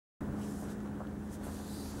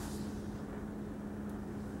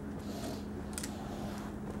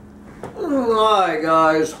Hi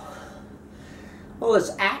guys. Well,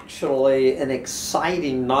 it's actually an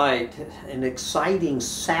exciting night, an exciting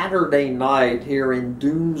Saturday night here in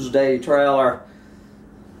Doomsday Trailer,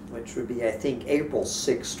 which would be, I think, April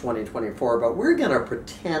 6, 2024, but we're going to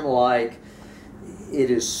pretend like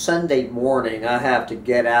it is Sunday morning. I have to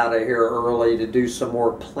get out of here early to do some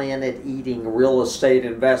more planet-eating real estate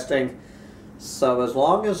investing. So as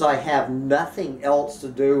long as I have nothing else to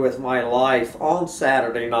do with my life on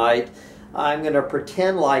Saturday night, I'm going to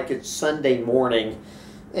pretend like it's Sunday morning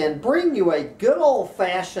and bring you a good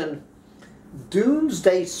old-fashioned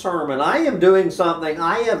doomsday sermon. I am doing something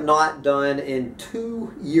I have not done in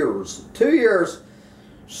 2 years. 2 years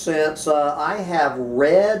since I have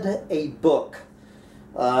read a book.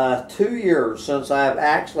 2 years since I've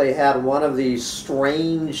actually had one of these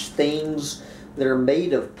strange things that are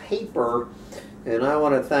made of paper. And I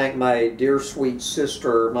want to thank my dear sweet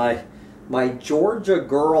sister, my Georgia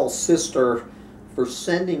girl sister, for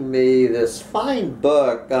sending me this fine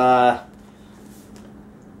book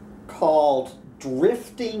called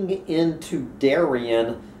Drifting Into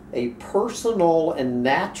Darien, a personal and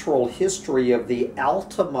natural history of the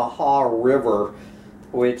Altamaha River,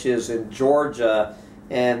 which is in Georgia.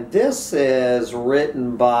 And this is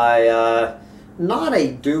written by not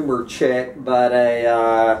a doomer chick, but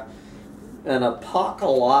an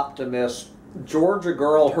apocalyptimist Georgia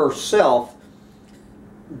girl herself,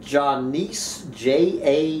 Janisse,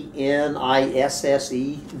 Janisse,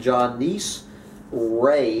 Janisse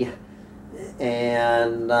Ray,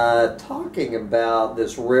 and talking about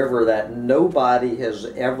this river that nobody has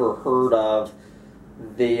ever heard of,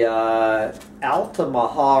 the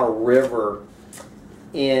Altamaha River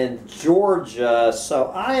in Georgia.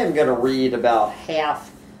 So I am going to read about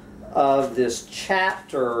half of this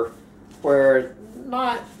chapter, where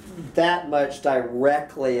not that much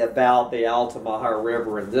directly about the Altamaha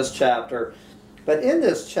River in this chapter, but in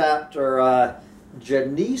this chapter,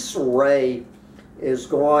 Janisse Ray is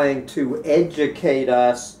going to educate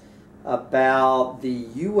us about the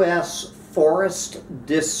U.S. Forest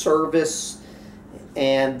Disservice,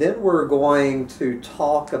 and then we're going to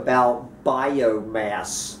talk about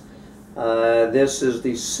biomass. This is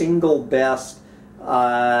the single best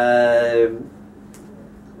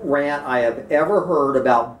rant I have ever heard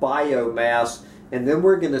about biomass, and then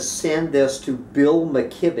we're going to send this to Bill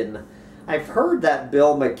McKibben. I've heard that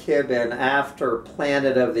Bill McKibben, after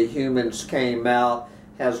Planet of the Humans came out,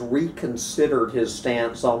 has reconsidered his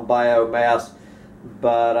stance on biomass,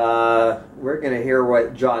 but we're going to hear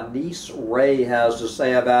what Janisse Ray has to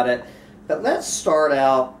say about it. But let's start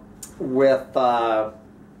out with her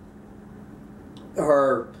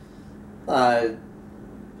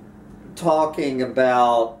talking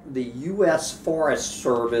about the U.S. Forest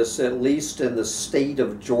Service, at least in the state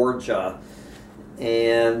of Georgia.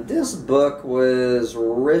 And this book was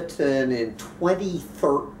written in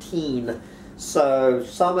 2013, so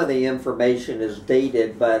some of the information is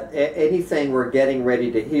dated, but anything we're getting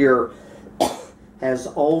ready to hear has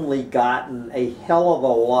only gotten a hell of a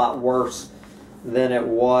lot worse than it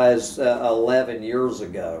was 11 years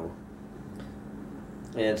ago.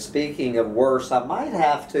 And speaking of worse, I might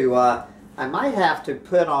have to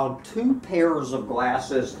put on 2 pairs of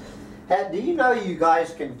glasses. Do you know you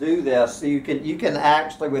guys can do this? You can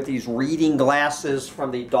actually, with these reading glasses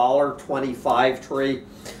from the $1.25 tree,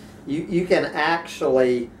 you can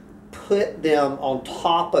actually put them on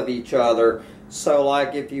top of each other. So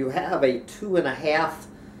like if you have a 2.5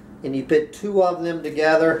 and you put 2 of them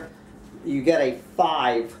together, you get a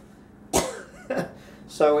 5.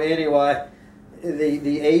 So anyway,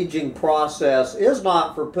 the aging process is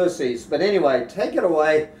not for pussies. But anyway, take it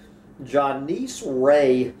away, Janisse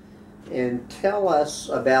Ray, and tell us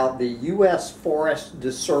about the U.S. Forest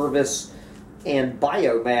Disservice and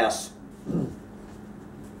biomass.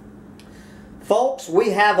 Folks, we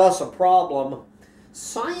have us a problem.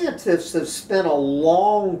 Scientists have spent a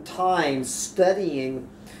long time studying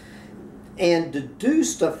and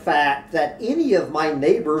deduced a fact that any of my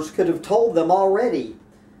neighbors could have told them already.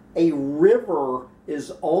 A river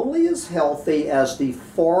is only as healthy as the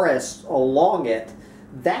forests along it.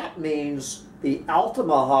 That means the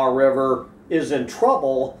Altamaha River is in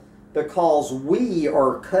trouble because we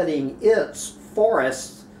are cutting its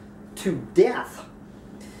forests to death.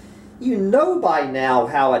 You know by now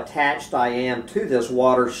how attached I am to this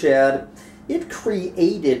watershed. It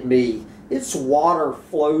created me. Its water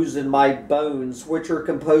flows in my bones, which are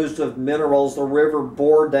composed of minerals the river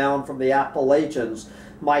bore down from the Appalachians.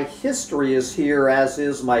 My history is here, as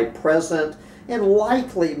is my present, and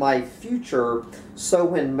likely my future. So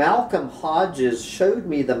when Malcolm Hodges showed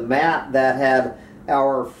me the map that had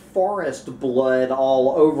our forest blood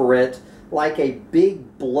all over it, like a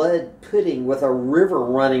big blood pudding with a river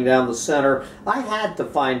running down the center. I had to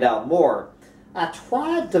find out more. I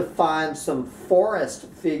tried to find some forest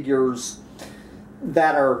figures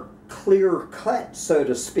that are clear cut, so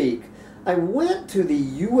to speak. I went to the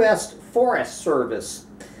U.S. Forest Service.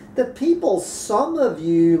 The people some of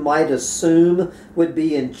you might assume would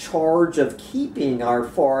be in charge of keeping our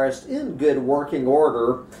forest in good working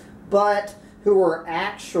order, but who are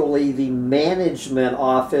actually the management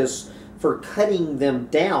office for cutting them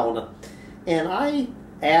down. And I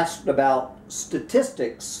asked about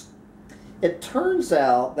statistics. It turns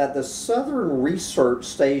out that the Southern Research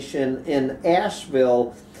Station in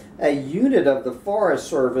Asheville, a unit of the Forest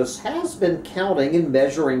Service, has been counting and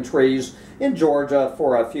measuring trees in Georgia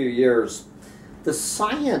for a few years. The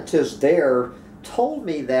scientists there told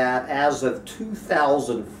me that as of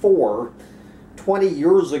 2004, 20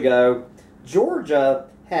 years ago, Georgia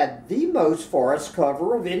had the most forest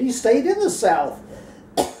cover of any state in the South,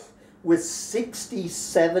 with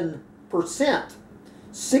 67%.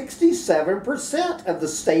 67% of the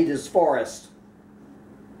state is forest.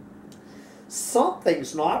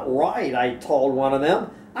 Something's not right, I told one of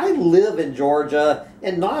them. I live in Georgia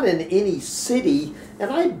and not in any city,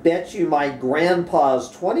 and I bet you my grandpa's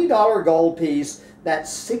 $20 gold piece that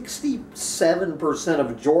 67%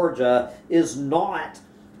 of Georgia is not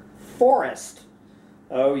forest.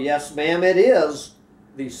 Oh, yes, ma'am, it is,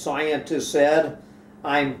 the scientist said.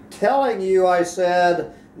 I'm telling you, I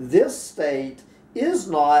said, this state is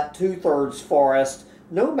not 2/3 forest,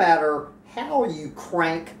 no matter how you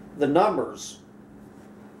crank the numbers.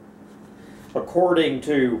 According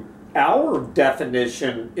to our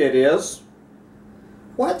definition, it is.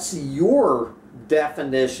 What's your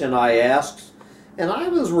definition, I asked, and I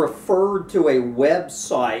was referred to a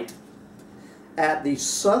website at the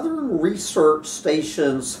Southern Research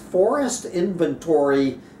Station's Forest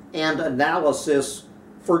Inventory and Analysis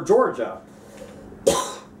for Georgia.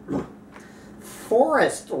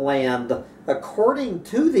 Forest land, according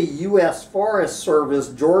to the U.S. Forest Service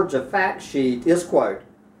Georgia fact sheet, is, quote,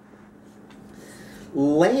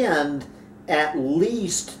 land at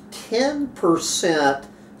least 10%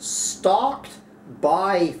 stocked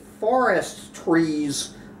by forest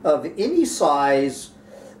trees of any size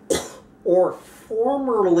or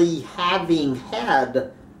formerly having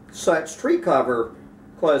had such tree cover,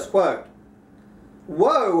 close quote.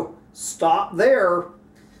 Whoa, stop there.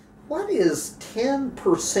 What is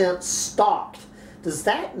 10% stocked? Does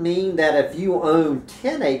that mean that if you own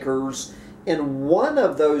 10 acres and one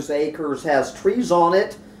of those acres has trees on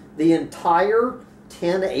it, the entire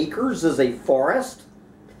 10 acres is a forest?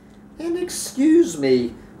 And excuse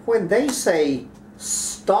me, when they say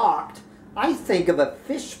stocked, I think of a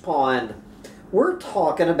fish pond. We're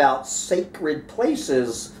talking about sacred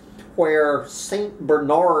places where Saint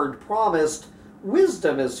Bernard promised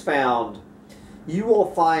wisdom is found. You will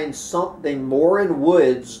find something more in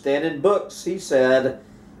woods than in books, he said,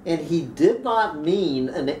 and he did not mean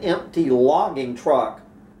an empty logging truck.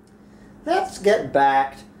 Let's get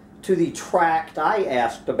back to the tract I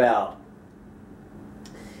asked about.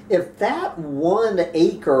 If that 1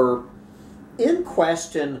 acre in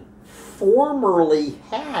question formerly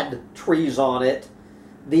had trees on it,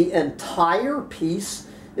 the entire piece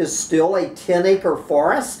is still a 10-acre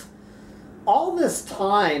forest? All this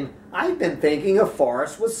time, I've been thinking a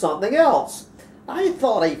forest was something else. I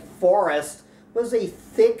thought a forest was a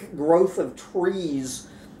thick growth of trees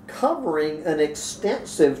covering an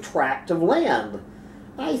extensive tract of land.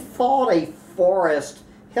 I thought a forest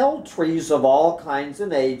held trees of all kinds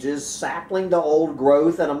and ages, sapling to old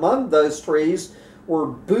growth, and among those trees were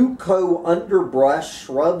bucco underbrush,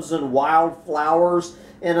 shrubs and wildflowers,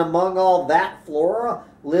 and among all that flora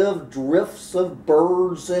lived drifts of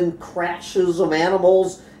birds and crashes of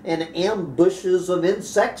animals and ambushes of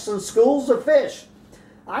insects and schools of fish.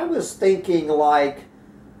 I was thinking like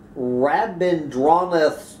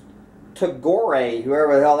Rabindranath Tagore,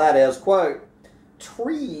 whoever the hell that is, quote,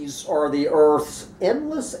 trees are the earth's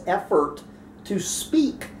endless effort to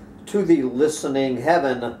speak to the listening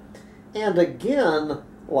heaven. And again,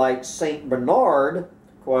 like Saint Bernard,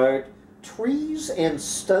 quote, trees and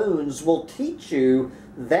stones will teach you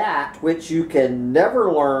that which you can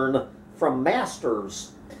never learn from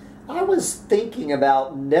masters. I was thinking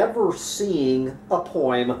about never seeing a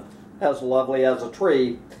poem as lovely as a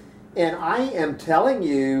tree, and I am telling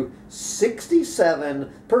you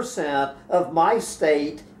 67% of my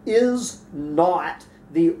state is not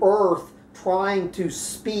the earth trying to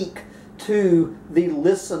speak to the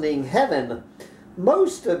listening heaven.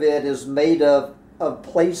 Most of it is made of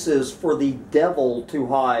places for the devil to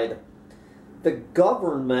hide. The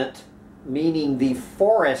government meaning the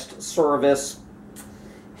Forest Service,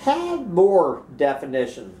 had more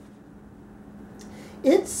definition.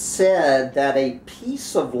 It said that a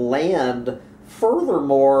piece of land,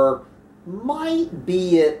 furthermore, might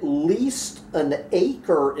be at least an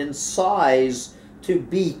acre in size to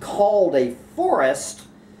be called a forest,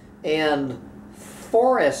 and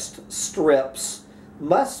forest strips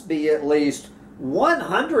must be at least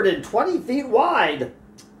 120 feet wide.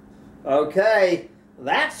 Okay,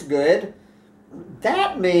 that's good.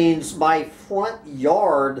 That means my front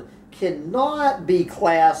yard cannot be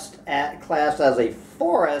classed as a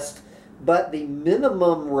forest, but the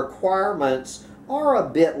minimum requirements are a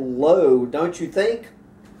bit low, don't you think?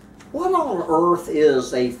 What on earth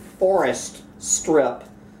is a forest strip?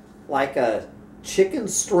 Like a chicken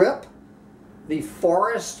strip? The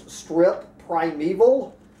forest strip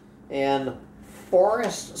primeval, and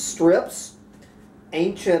forest strips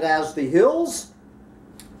ancient as the hills?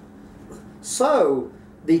 So,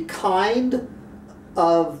 the kind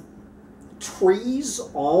of trees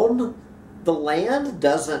on the land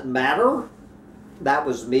doesn't matter? That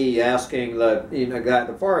was me asking the guy at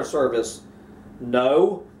the Forest Service.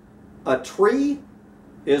 No, a tree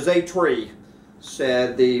is a tree,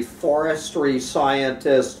 said the forestry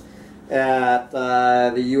scientist at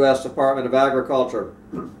the U.S. Department of Agriculture.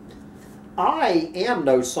 I am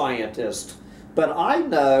no scientist, but I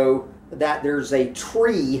know that there's a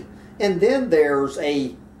tree and then there's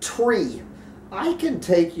a tree. I can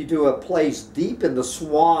take you to a place deep in the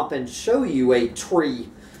swamp and show you a tree.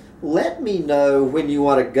 Let me know when you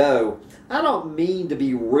want to go. I don't mean to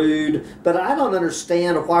be rude, but I don't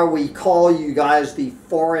understand why we call you guys the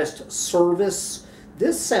Forest Service.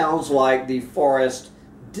 This sounds like the Forest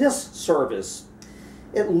Disservice.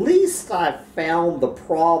 At least I've found the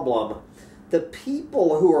problem. The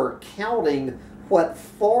people who are counting what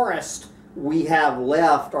forest we have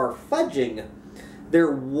left are fudging.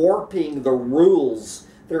 They're warping the rules.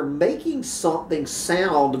 They're making something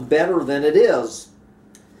sound better than it is.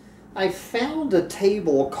 I found a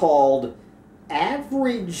table called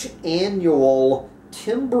Average Annual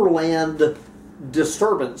Timberland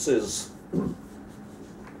Disturbances.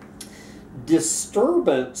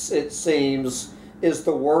 Disturbance, it seems, is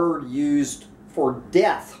the word used for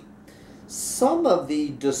death. Some of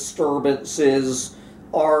the disturbances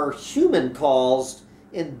are human-caused,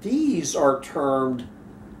 and these are termed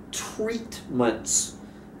treatments.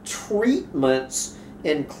 Treatments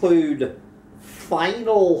include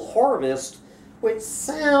final harvest, which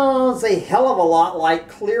sounds a hell of a lot like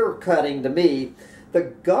clear cutting to me.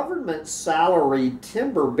 The government salaried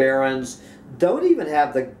timber barons don't even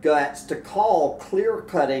have the guts to call clear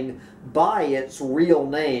cutting by its real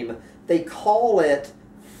name. They call it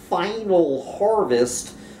final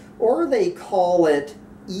harvest, or they call it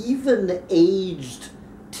even-aged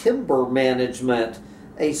timber management,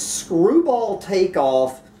 a screwball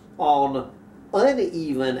takeoff on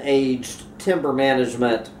uneven-aged timber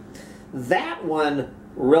management. That one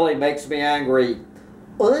really makes me angry.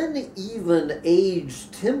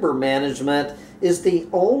 Uneven-aged timber management is the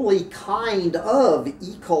only kind of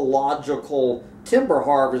ecological timber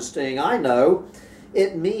harvesting I know.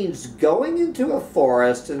 It means going into a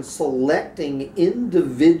forest and selecting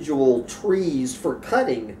individual trees for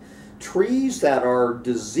cutting. Trees that are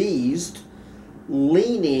diseased,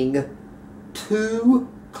 leaning too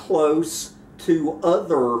close to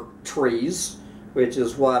other trees, which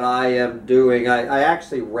is what I am doing. I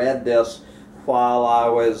actually read this while I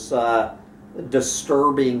was while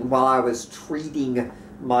I was treating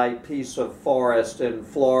my piece of forest in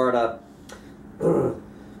Florida.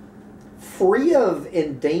 Free of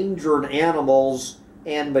endangered animals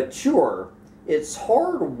and mature, it's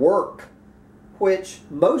hard work, which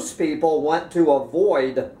most people want to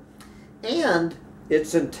avoid, and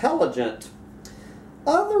it's intelligent.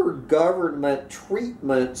 Other government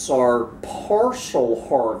treatments are partial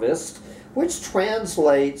harvest, which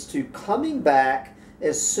translates to coming back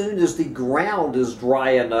as soon as the ground is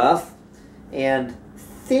dry enough, and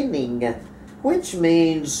thinning, which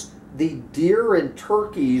means the deer and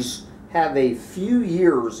turkeys have a few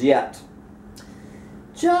years yet.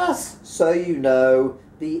 Just so you know,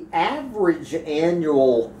 the average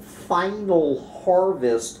annual final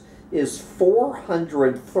harvest is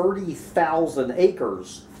 430,000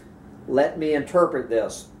 acres. Let me interpret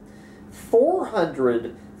this.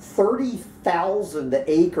 430,000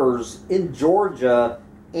 acres in Georgia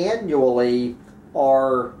annually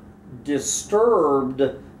are disturbed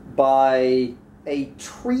by a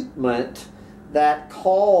treatment that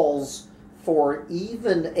calls for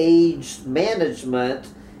even-aged management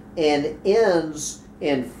and ends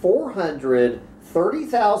in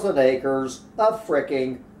 430,000 acres of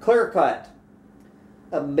fricking Clear cut.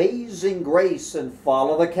 Amazing grace and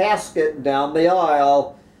follow the casket down the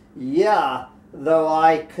aisle. Yeah, though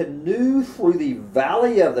I canoe through the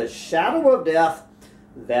valley of the shadow of death,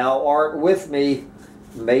 thou art with me.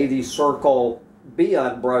 May the circle be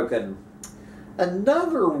unbroken.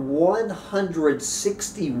 Another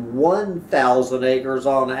 161,000 acres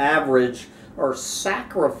on average are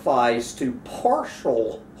sacrificed to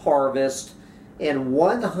partial harvest, and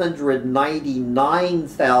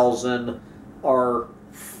 199,000 are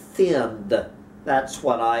thinned. That's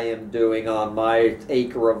what I am doing on my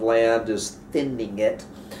acre of land, is thinning it.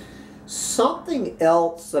 Something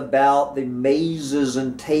else about the mazes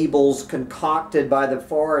and tables concocted by the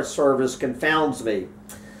Forest Service confounds me.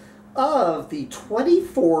 Of the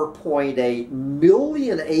 24.8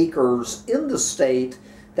 million acres in the state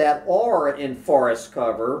that are in forest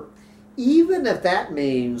cover, even if that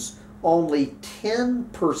means only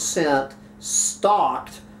 10%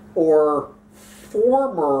 stocked or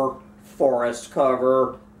former forest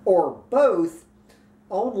cover, or both,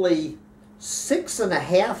 only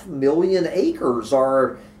 6.5 million acres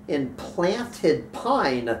are in planted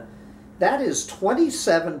pine. That is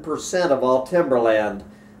 27% of all timberland.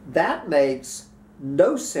 That makes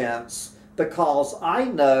no sense, because I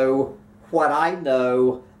know what I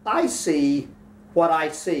know. I see what I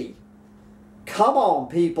see. Come on,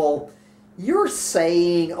 people. You're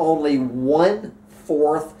saying only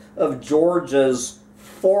 1/4 of Georgia's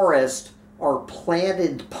forest are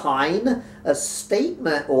planted pine? A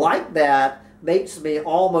statement like that makes me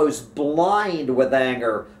almost blind with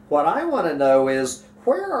anger. What I want to know is,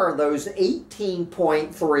 where are those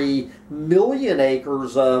 18.3 million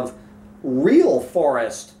acres of real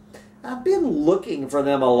forest? I've been looking for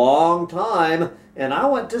them a long time, and I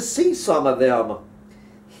want to see some of them.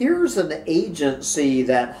 Here's an agency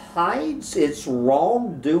that hides its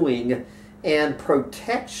wrongdoing and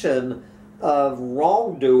protection of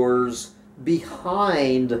wrongdoers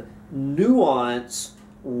behind nuance,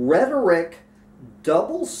 rhetoric,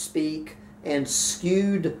 doublespeak, and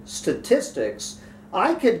skewed statistics.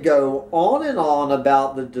 I could go on and on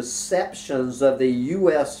about the deceptions of the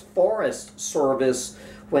U.S. Forest Service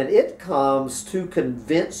when it comes to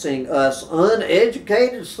convincing us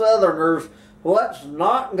uneducated Southerners what's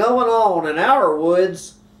not going on in our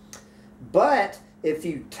woods. But if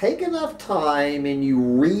you take enough time and you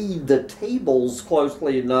read the tables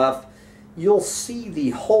closely enough, you'll see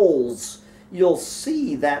the holes. You'll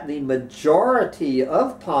see that the majority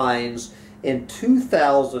of pines in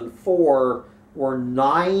 2004 were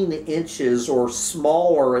 9 inches or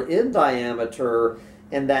smaller in diameter,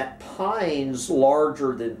 and that pines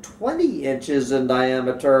larger than 20 inches in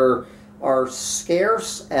diameter are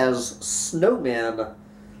scarce as snowmen.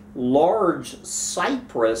 Large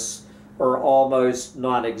cypress are almost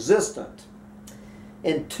non-existent.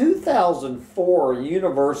 In 2004,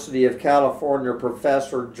 University of California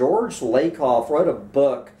professor George Lakoff wrote a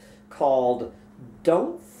book called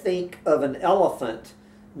Don't Think of an Elephant,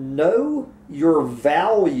 Know Your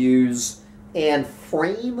Values, and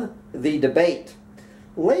Frame the Debate.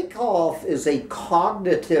 Lakoff is a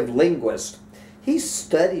cognitive linguist. He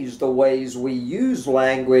studies the ways we use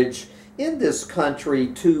language in this country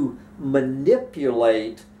to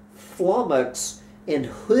manipulate, flummox, and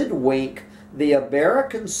hoodwink the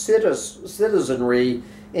American citizenry,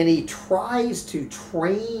 and he tries to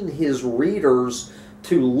train his readers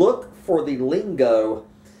to look for the lingo.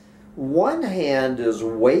 One hand is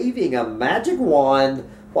waving a magic wand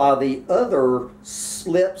while the other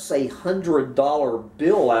slips a $100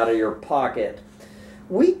 bill out of your pocket.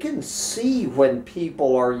 We can see when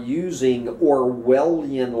people are using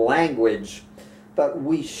Orwellian language, but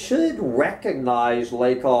we should recognize,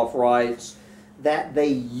 Lakoff writes, that they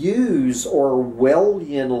use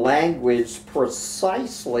Orwellian language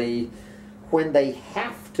precisely when they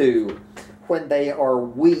have to, when they are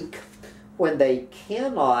weak, when they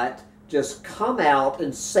cannot just come out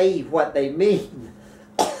and say what they mean.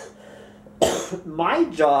 My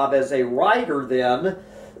job as a writer, then,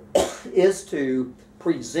 is to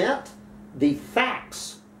present the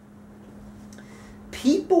facts.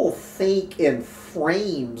 People think in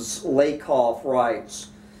frames, Lakoff writes.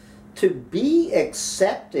 To be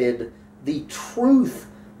accepted, the truth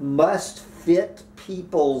must fit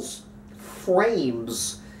people's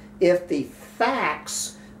frames. If the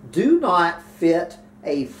facts do not fit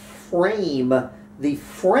a frame, the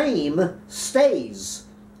frame stays,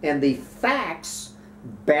 and the facts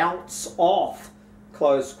bounce off,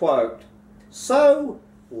 close quote. So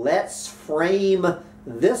let's frame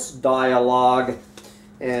this dialogue.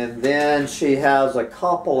 And then she has a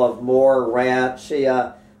couple of more rants. She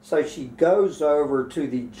So she goes over to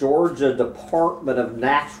the Georgia Department of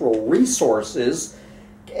Natural Resources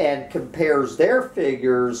and compares their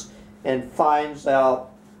figures and finds out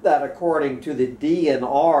that according to the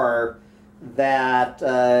DNR, that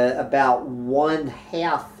about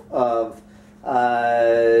 1/2 of,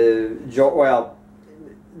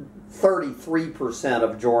 33%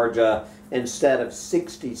 of Georgia instead of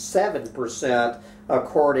 67%,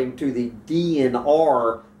 according to the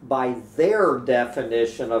DNR, by their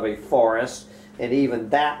definition of a forest, and even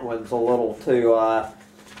that one's a little too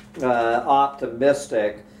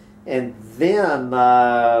optimistic. And then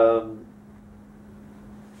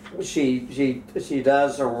she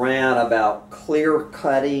does a rant about clear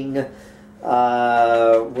cutting,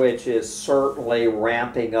 which is certainly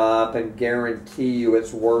ramping up, and guarantee you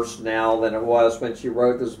it's worse now than it was when she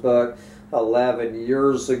wrote this book 11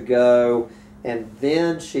 years ago. And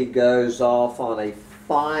then she goes off on a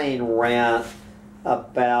fine rant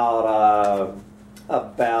about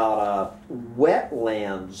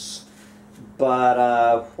wetlands.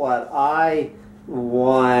 But what I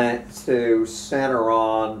want to center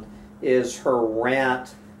on is her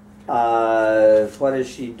rant. What is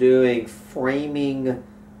she doing? Framing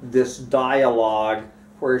this dialogue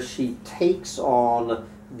where she takes on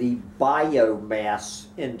the biomass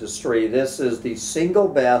industry. This is the single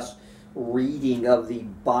best reading of the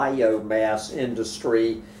biomass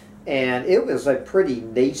industry, and it was a pretty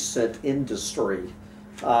nascent industry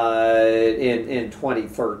in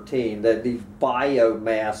 2013. That the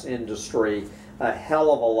biomass industry, a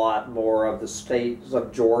hell of a lot more of the states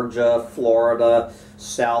of Georgia, Florida,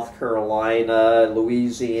 South Carolina,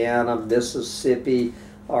 Louisiana, Mississippi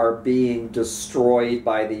are being destroyed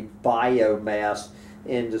by the biomass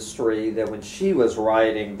industry than when she was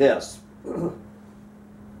writing this.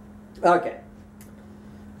 Okay,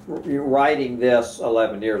 writing this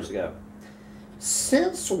 11 years ago.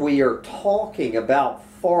 Since we are talking about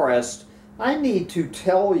forest, I need to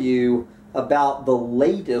tell you about the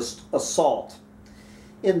latest assault.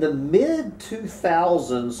 In the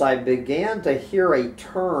mid-2000s, I began to hear a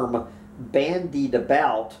term bandied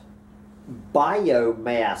about: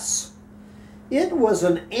 biomass. It was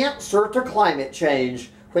an answer to climate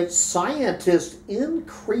change, which scientists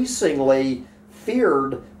increasingly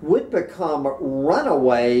feared would become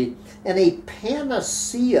runaway and a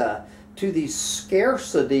panacea to the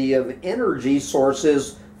scarcity of energy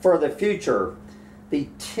sources for the future. The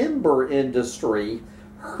timber industry,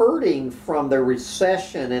 hurting from the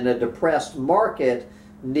recession and a depressed market,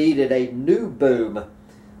 needed a new boom.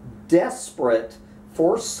 Desperate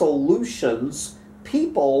for solutions,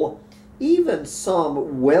 people, even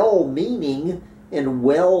some well-meaning and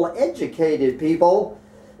well-educated people,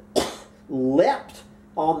 leapt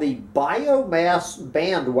on the biomass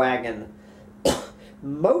bandwagon.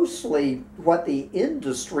 Mostly what the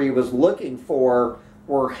industry was looking for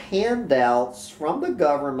were handouts from the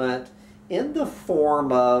government in the form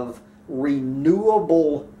of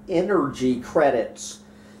renewable energy credits.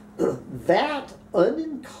 That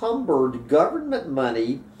unencumbered government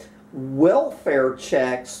money, welfare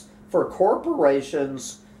checks for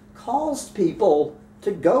corporations, caused people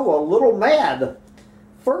to go a little mad.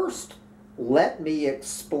 First, let me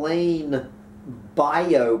explain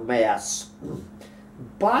biomass.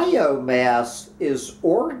 Biomass is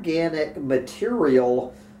organic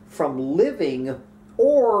material from living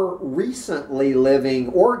or recently living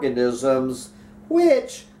organisms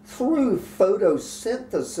which, through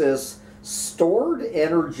photosynthesis, stored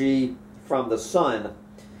energy from the sun.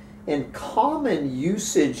 In common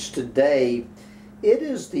usage today, it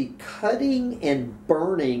is the cutting and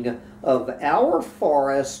burning of our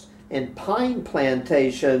forest and pine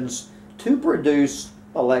plantations to produce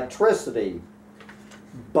electricity.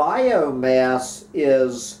 Biomass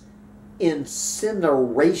is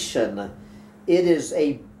incineration. It is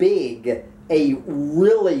a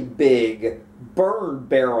really big burn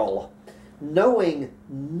barrel. Knowing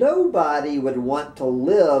nobody would want to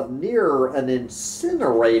live near an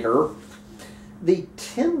incinerator, the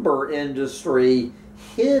timber industry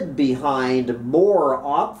hid behind more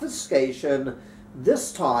obfuscation,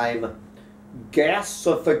 this time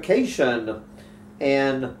gasification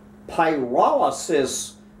and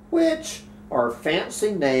pyrolysis, which are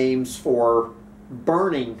fancy names for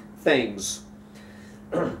burning things.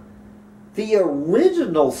 The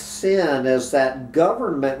original sin is that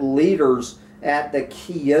government leaders at the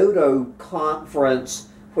Kyoto Conference,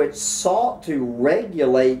 which sought to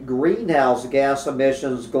regulate greenhouse gas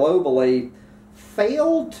emissions globally,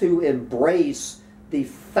 failed to embrace the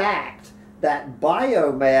fact that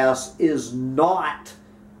biomass is not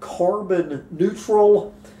carbon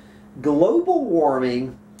neutral. Global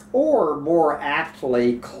warming, or more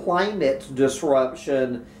aptly, climate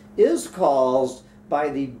disruption is caused by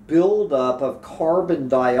the buildup of carbon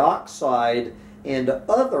dioxide and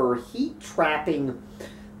other heat-trapping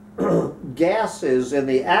gases in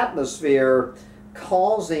the atmosphere,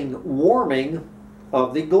 causing warming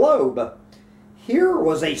of the globe. Here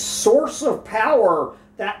was a source of power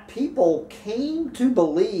that people came to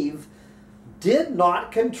believe did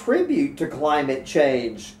not contribute to climate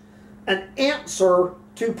change. An answer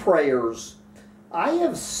to prayers. I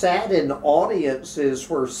have sat in audiences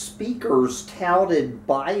where speakers touted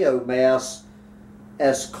biomass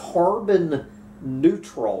as carbon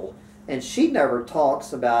neutral. And she never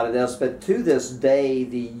talks about this, but to this day,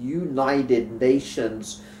 the United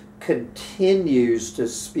Nations continues to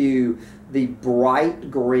spew the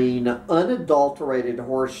bright green, unadulterated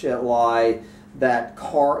horseshit lie that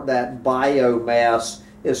biomass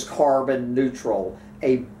is carbon neutral.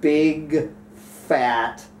 A big,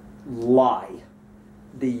 fat lie.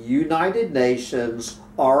 The United Nations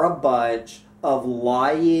are a bunch of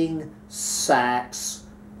lying sacks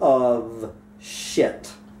of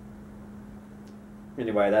shit.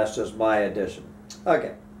 Anyway, that's just my addition.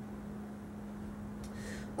 Okay.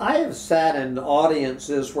 I have sat in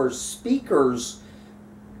audiences where speakers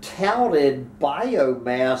touted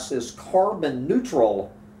biomass as carbon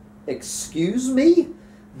neutral. Excuse me?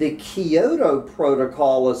 The Kyoto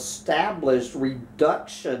Protocol established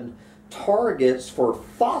reduction targets for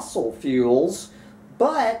fossil fuels,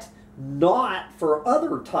 but not for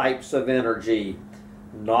other types of energy,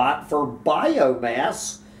 not for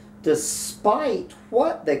biomass, despite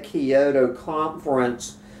what the Kyoto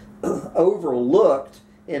Conference overlooked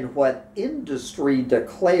in what industry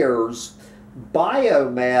declares.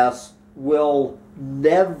 Biomass will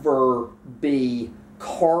never be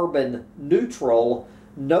carbon neutral,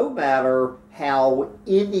 no matter how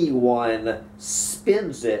anyone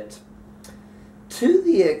spins it. To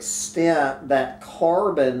the extent that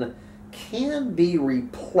carbon can be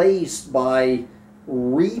replaced by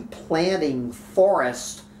replanting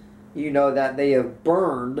forest, that they have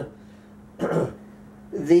burned,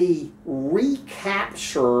 the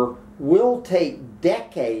recapture will take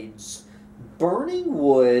decades. Burning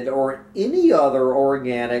wood or any other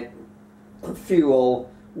organic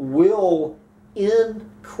fuel will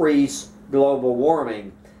increase global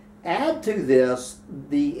warming. Add to this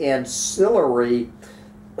the ancillary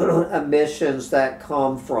emissions that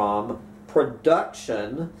come from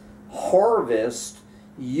production, harvest,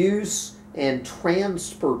 use, and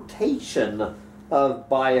transportation of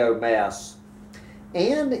biomass.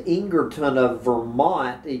 Ann Ingerton of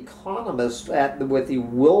Vermont, economist with the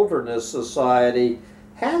Wilderness Society,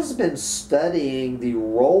 has been studying the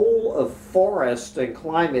role of forest in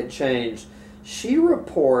climate change. She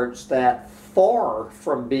reports that far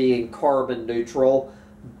from being carbon neutral,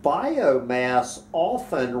 biomass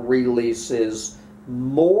often releases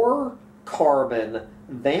more carbon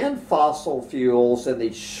than fossil fuels in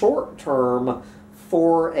the short term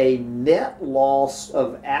for a net loss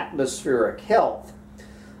of atmospheric health.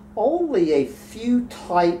 Only a few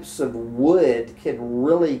types of wood can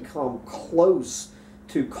really come close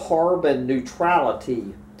to carbon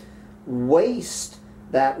neutrality. Waste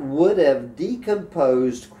that would have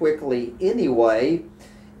decomposed quickly anyway,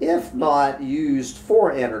 if not used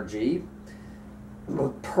for energy.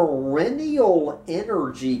 Perennial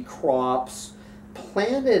energy crops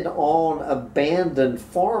planted on abandoned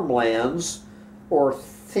farmlands, or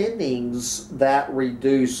thinnings that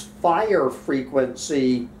reduce fire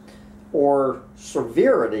frequency or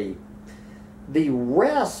severity. The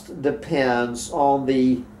rest depends on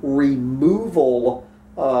the removal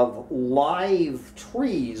of live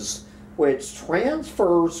trees, which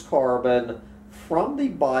transfers carbon from the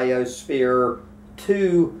biosphere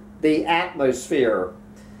to the atmosphere.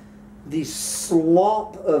 The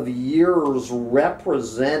slump of years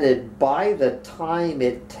represented by the time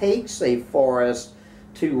it takes a forest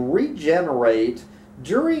to regenerate,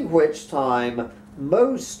 during which time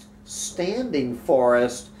most standing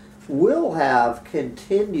forest will have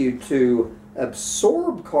continued to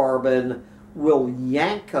absorb carbon, will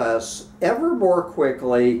yank us ever more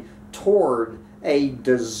quickly toward a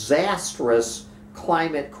disastrous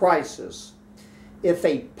climate crisis. If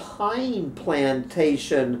a pine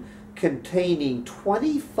plantation containing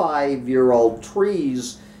 25-year-old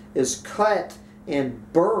trees is cut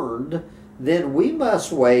and burned, then we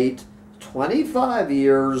must wait 25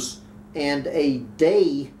 years and a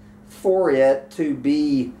day for it to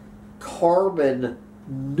be carbon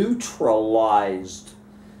neutralized.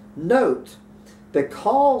 Note,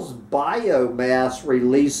 because biomass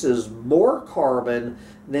releases more carbon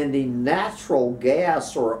than the natural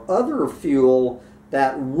gas or other fuel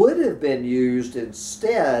that would have been used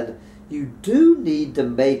instead, you do need to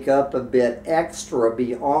make up a bit extra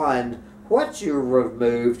beyond what you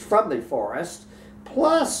removed from the forest.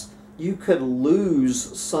 Plus, you could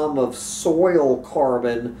lose some of soil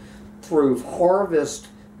carbon through harvest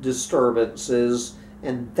disturbances,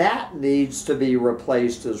 and that needs to be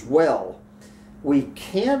replaced as well. We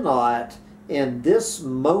cannot, in this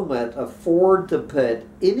moment, afford to put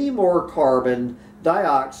any more carbon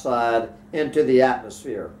dioxide into the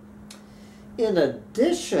atmosphere. In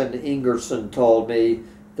addition, Ingerson told me,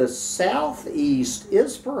 the Southeast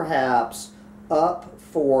is perhaps up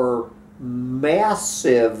for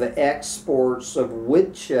massive exports of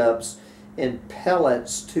wood chips and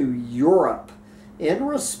pellets to Europe in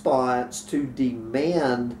response to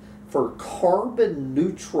demand for carbon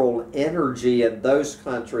neutral energy in those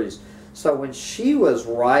countries. So when she was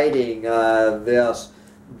writing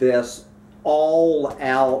this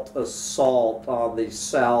all-out assault on the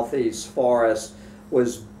Southeast forest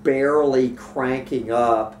was barely cranking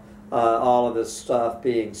up all of this stuff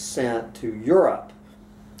being sent to Europe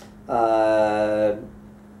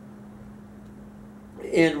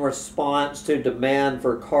in response to demand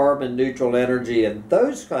for carbon neutral energy in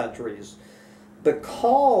those countries,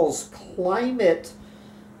 because climate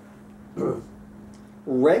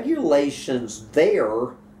regulations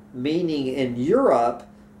there, meaning in Europe,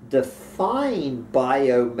 define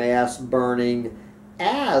biomass burning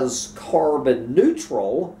as carbon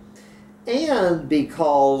neutral, and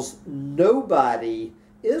because nobody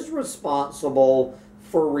is responsible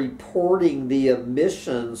for reporting the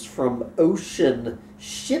emissions from ocean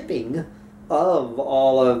shipping of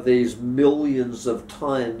all of these millions of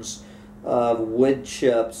tons of wood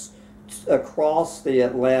chips across the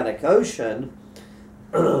Atlantic Ocean,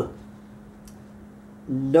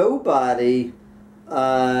 nobody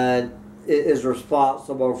is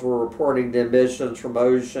responsible for reporting the emissions from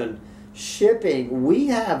ocean shipping. We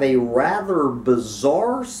have a rather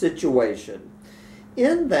bizarre situation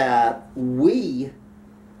in that we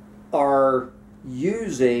are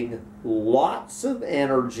using lots of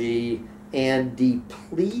energy and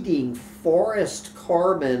depleting forest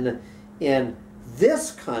carbon in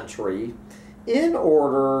this country in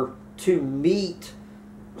order to meet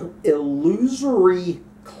illusory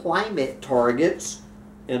climate targets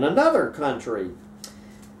in another country.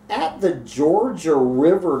 At the Georgia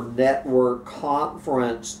River Network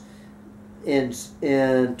conference in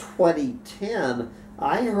 2010,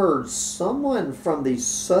 I heard someone from the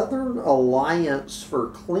Southern Alliance for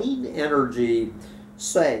Clean Energy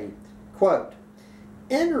say, quote,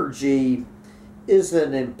 "Energy is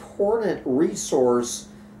an important resource,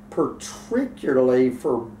 particularly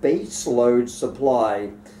for baseload supply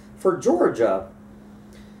for Georgia,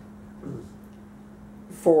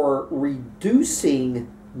 for reducing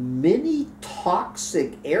many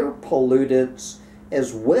toxic air pollutants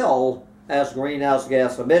as well as greenhouse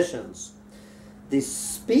gas emissions." The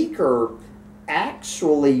speaker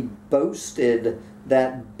actually boasted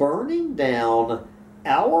that burning down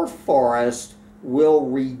our forest will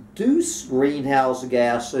reduce greenhouse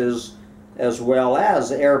gases as well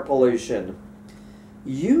as air pollution.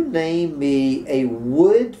 You name me a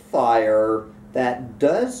wood fire that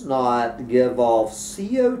does not give off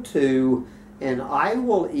CO2 and I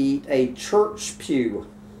will eat a church pew.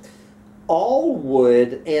 All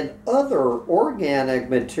wood and other organic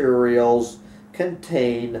materials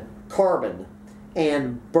contain carbon,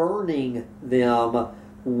 and burning them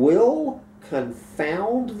will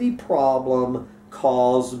confound the problem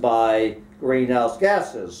caused by greenhouse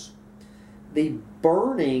gases. The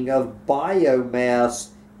burning of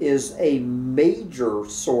biomass is a major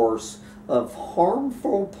source of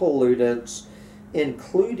harmful pollutants,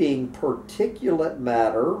 including particulate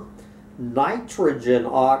matter, nitrogen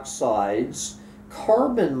oxides,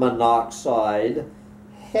 carbon monoxide,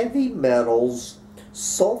 heavy metals,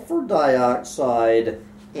 sulfur dioxide,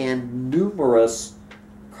 and numerous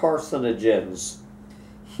carcinogens.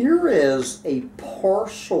 Here is a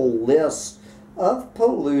partial list of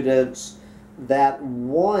pollutants that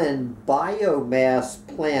one biomass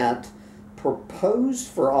plant proposed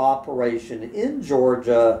for operation in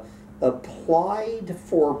Georgia applied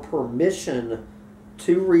for permission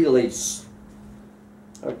to release.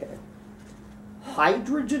 Okay.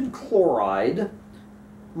 Hydrogen chloride,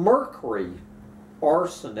 mercury,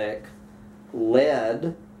 arsenic,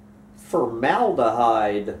 lead,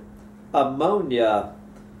 formaldehyde, ammonia,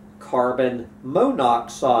 carbon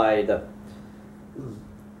monoxide,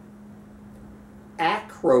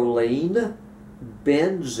 acrolein,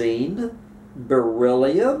 benzene,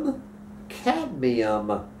 beryllium,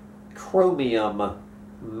 cadmium, chromium,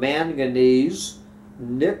 manganese,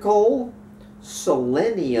 nickel,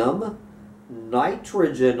 selenium,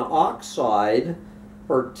 nitrogen oxide,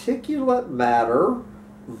 particulate matter,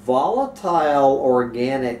 volatile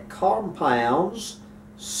organic compounds,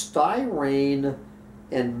 styrene,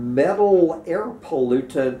 and metal air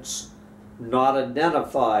pollutants not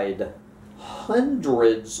identified.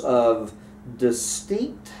 Hundreds of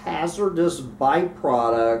distinct hazardous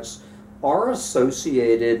byproducts are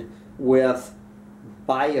associated with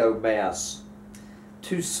biomass.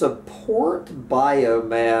 To support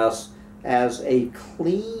biomass as a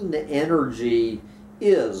clean energy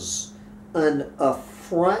is an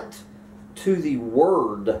affront to the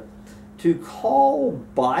word. To call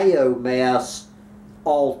biomass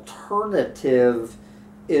alternative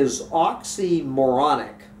is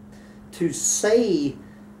oxymoronic. To say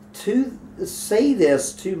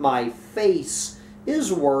this to my face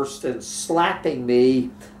is worse than slapping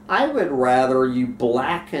me. I would rather you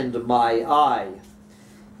blackened my eye.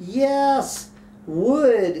 Yes,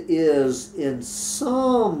 wood is in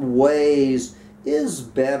some ways is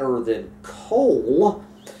better than coal.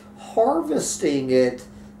 Harvesting it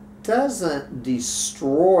doesn't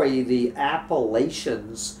destroy the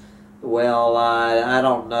Appalachians. Well, I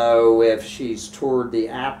don't know if she's toured the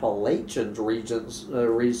Appalachian regions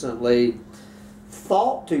recently.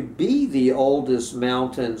 Thought to be the oldest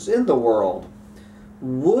mountains in the world.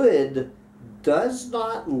 Wood does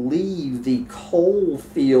not leave the coal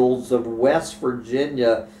fields of West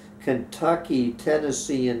Virginia, Kentucky,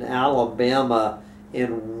 Tennessee, and Alabama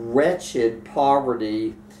in wretched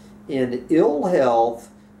poverty, in ill health,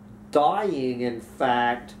 dying, in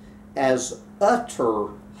fact, as utter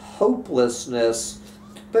hopelessness,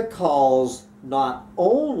 because not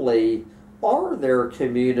only are their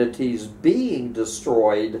communities being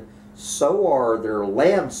destroyed, so are their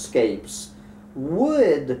landscapes.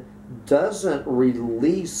 Wood doesn't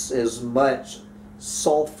release as much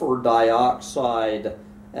sulfur dioxide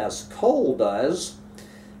as coal does.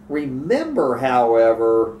 Remember,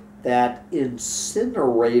 however, that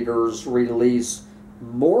incinerators release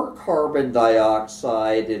more carbon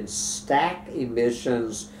dioxide in stack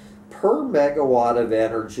emissions per megawatt of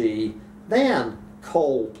energy than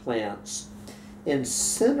coal plants.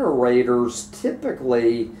 Incinerators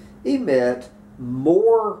typically emit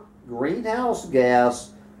more greenhouse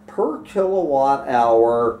gas per kilowatt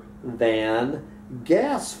hour than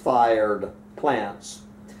gas-fired plants.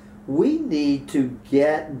 We need to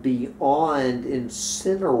get beyond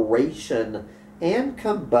incineration and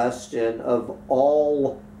combustion of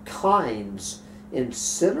all kinds.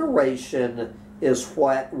 Incineration is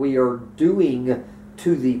what we are doing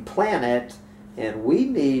to the planet, and we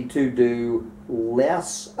need to do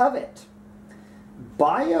less of it.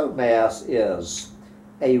 Biomass is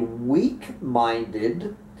a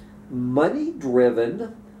weak-minded,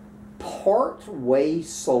 money-driven, part-way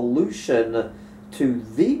solution to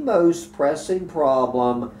the most pressing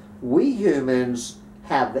problem we humans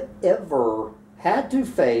have ever had to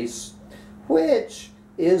face, which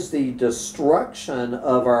is the destruction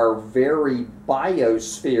of our very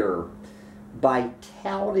biosphere. By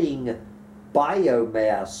touting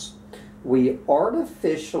biomass, we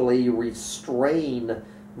artificially restrain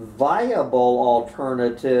viable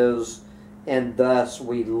alternatives, and thus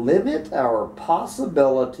we limit our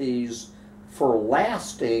possibilities for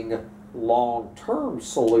lasting long-term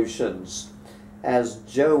solutions. As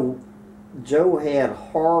Johan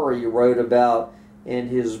Hari wrote about in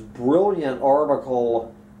his brilliant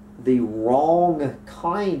article, The Wrong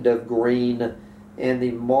Kind of Green, in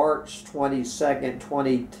the March 22nd,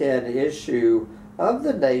 2010 issue of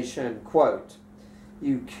The Nation, quote,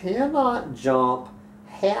 "You cannot jump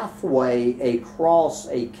halfway across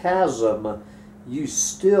a chasm, you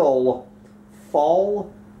still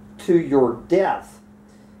fall to your death.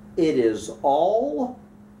 It is all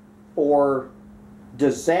or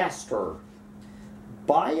disaster."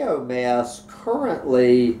 Biomass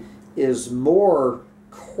currently is more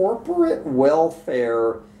corporate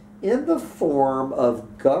welfare in the form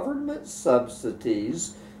of government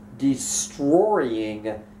subsidies,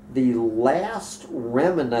 destroying the last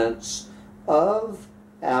remnants of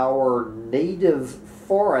our native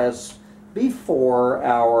forests before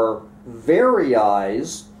our very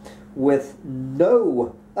eyes, with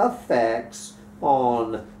no effects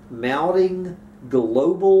on mounting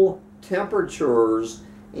global temperatures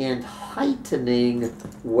and heightening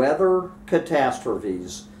weather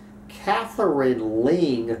catastrophes. Catherine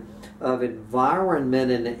Ling of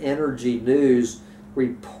Environment and Energy News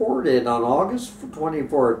reported on August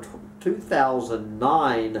 24,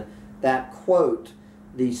 2009 that, quote,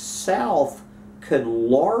 "The South could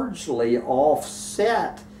largely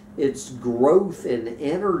offset its growth in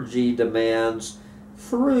energy demands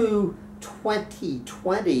through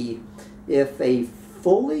 2020 if a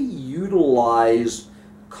fully utilized,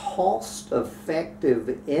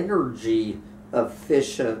 cost-effective energy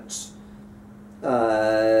efficiency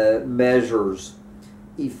measures.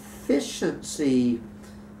 Efficiency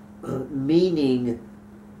meaning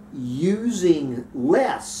using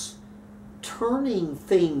less, turning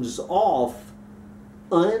things off,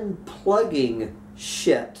 unplugging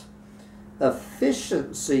shit.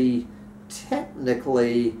 Efficiency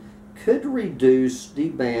technically could reduce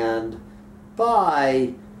demand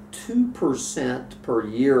by 2% per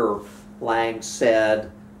year, Lang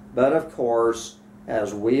said, but of course,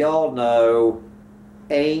 as we all know,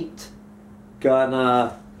 ain't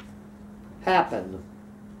gonna happen.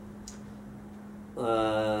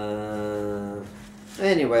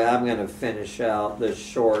 Anyway, I'm going to finish out this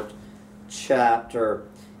short chapter.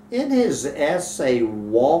 In his essay,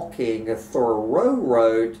 Walking, Thoreau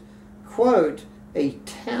wrote, quote, "A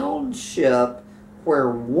township where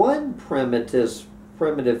one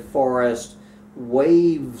primitive forest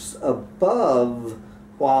waves above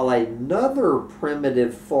while another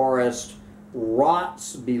primitive forest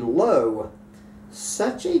rots below.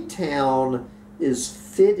 Such a town is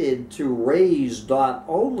fitted to raise not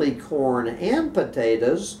only corn and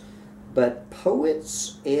potatoes, but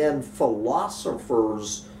poets and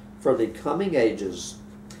philosophers for the coming ages.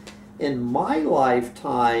 In my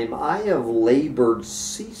lifetime, I have labored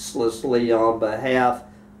ceaselessly on behalf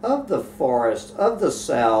of the forest of the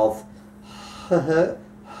South,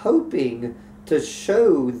 hoping to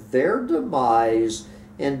show their demise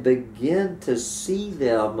and begin to see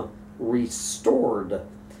them restored.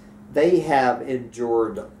 They have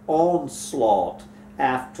endured onslaught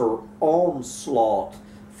after onslaught,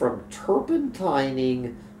 from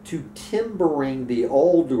turpentining to timbering the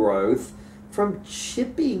old growth, from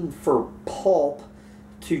chipping for pulp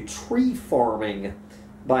to tree farming.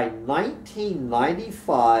 By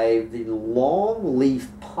 1995, the longleaf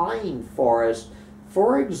pine forest,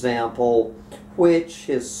 for example, which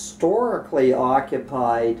historically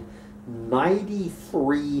occupied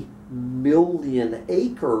 93 million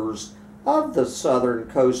acres of the southern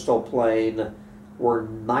coastal plain, were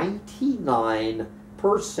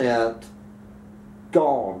 99%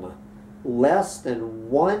 gone. Less than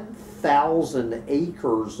 1,000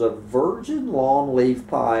 acres of virgin longleaf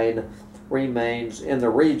pine remains in the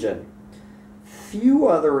region. Few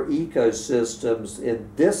other ecosystems in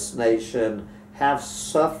this nation have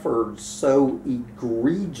suffered so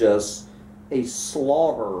egregious a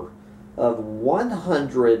slaughter. Of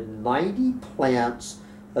 190 plants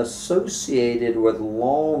associated with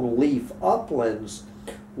longleaf uplands,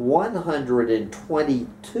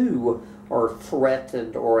 122 are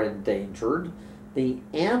threatened or endangered. The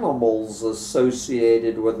animals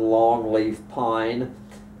associated with longleaf pine,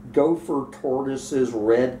 gopher tortoises,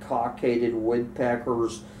 red cockaded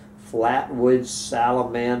woodpeckers, flatwood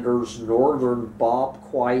salamanders, northern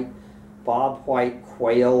bobwhite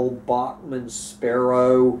quail, Bachman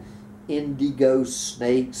sparrow, indigo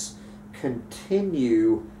snakes,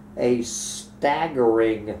 continue a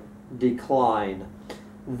staggering decline.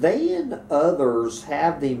 They and others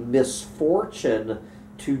have the misfortune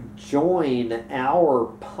to join our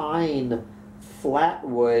pine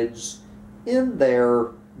flatwoods in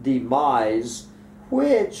their demise,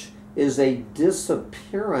 which is a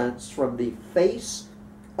disappearance from the face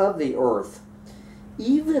of the earth.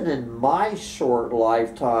 Even in my short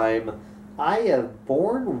lifetime, I have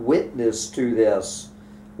borne witness to this.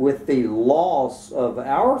 With the loss of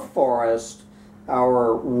our forest,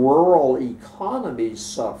 our rural economies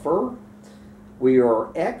suffer. We are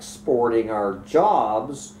exporting our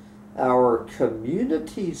jobs. Our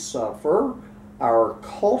communities suffer. Our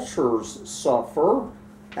cultures suffer.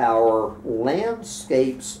 Our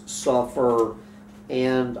landscapes suffer.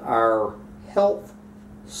 And our health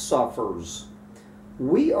suffers.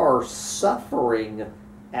 We are suffering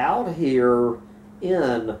out here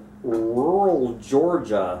in rural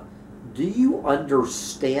Georgia. Do you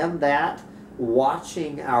understand that?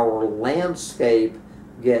 Watching our landscape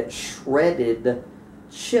get shredded,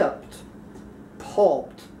 chipped,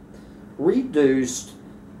 pulped, reduced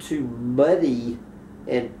to muddy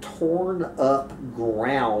and torn up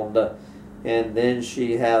ground. And then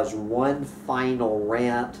she has one final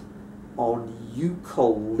rant on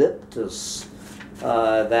eucalyptus.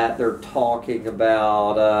 That they're talking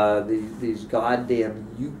about these goddamn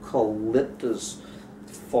eucalyptus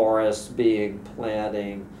forests being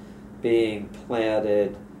planted in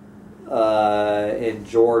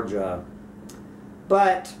Georgia.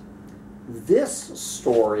 But this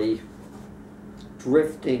story,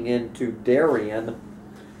 Drifting Into Darien,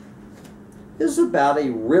 is about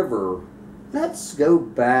a river. Let's go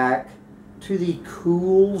back to the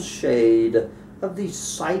cool shade of the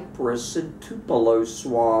cypress and tupelo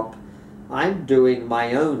swamp. I'm doing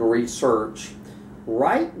my own research.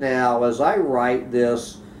 Right now, as I write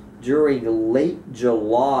this, during late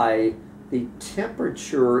July, the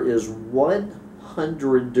temperature is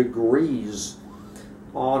 100 degrees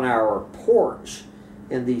on our porch.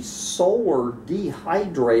 In the solar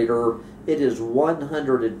dehydrator, it is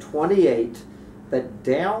 128. But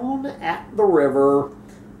down at the river,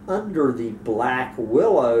 under the black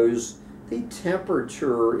willows, the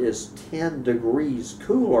temperature is 10 degrees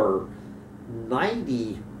cooler,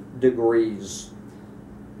 90 degrees.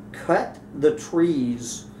 Cut the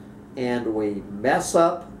trees and we mess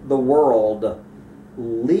up the world.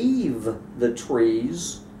 Leave the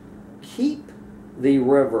trees, keep the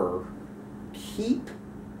river, keep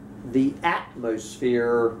the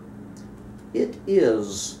atmosphere. It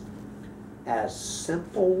is as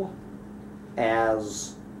simple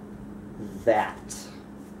as that.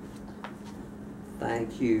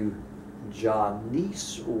 Thank you,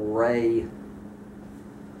 Janisse Ray,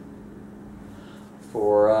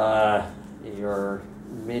 for your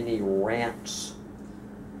many rants.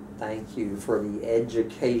 Thank you for the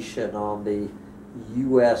education on the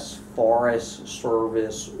U.S. Forest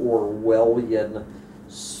Service Orwellian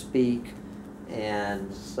speak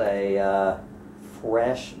and say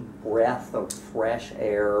fresh breath of fresh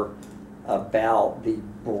air about the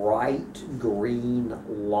bright green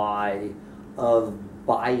lie of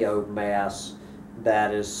biomass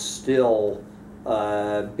that is still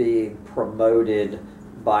being promoted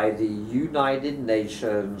by the United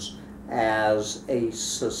Nations as a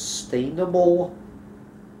sustainable,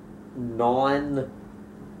 non-carbon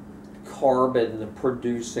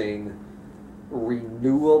producing,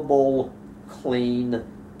 renewable, clean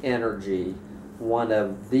energy. One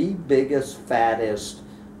of the biggest, fattest,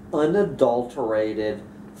 unadulterated,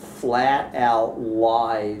 flat out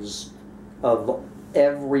lies of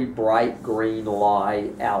every bright green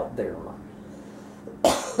lie out there.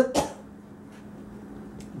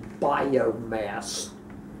 Biomass.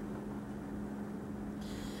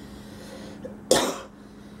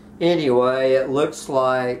 Anyway, it looks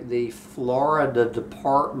like the Florida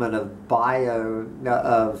Department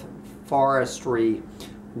of Forestry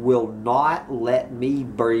will not let me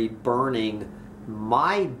be burning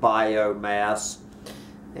my biomass,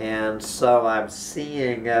 and so I'm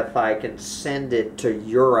seeing if I can send it to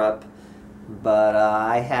Europe, but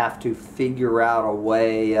I have to figure out a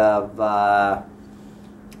way of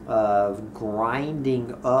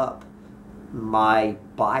grinding up my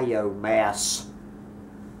biomass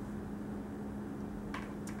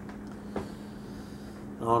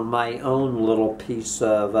on my own little piece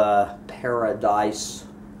of paradise.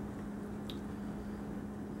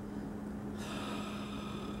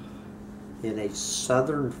 In a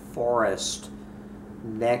southern forest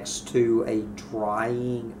next to a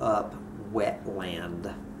drying up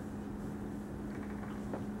wetland.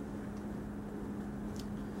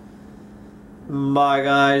 Bye,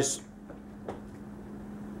 guys.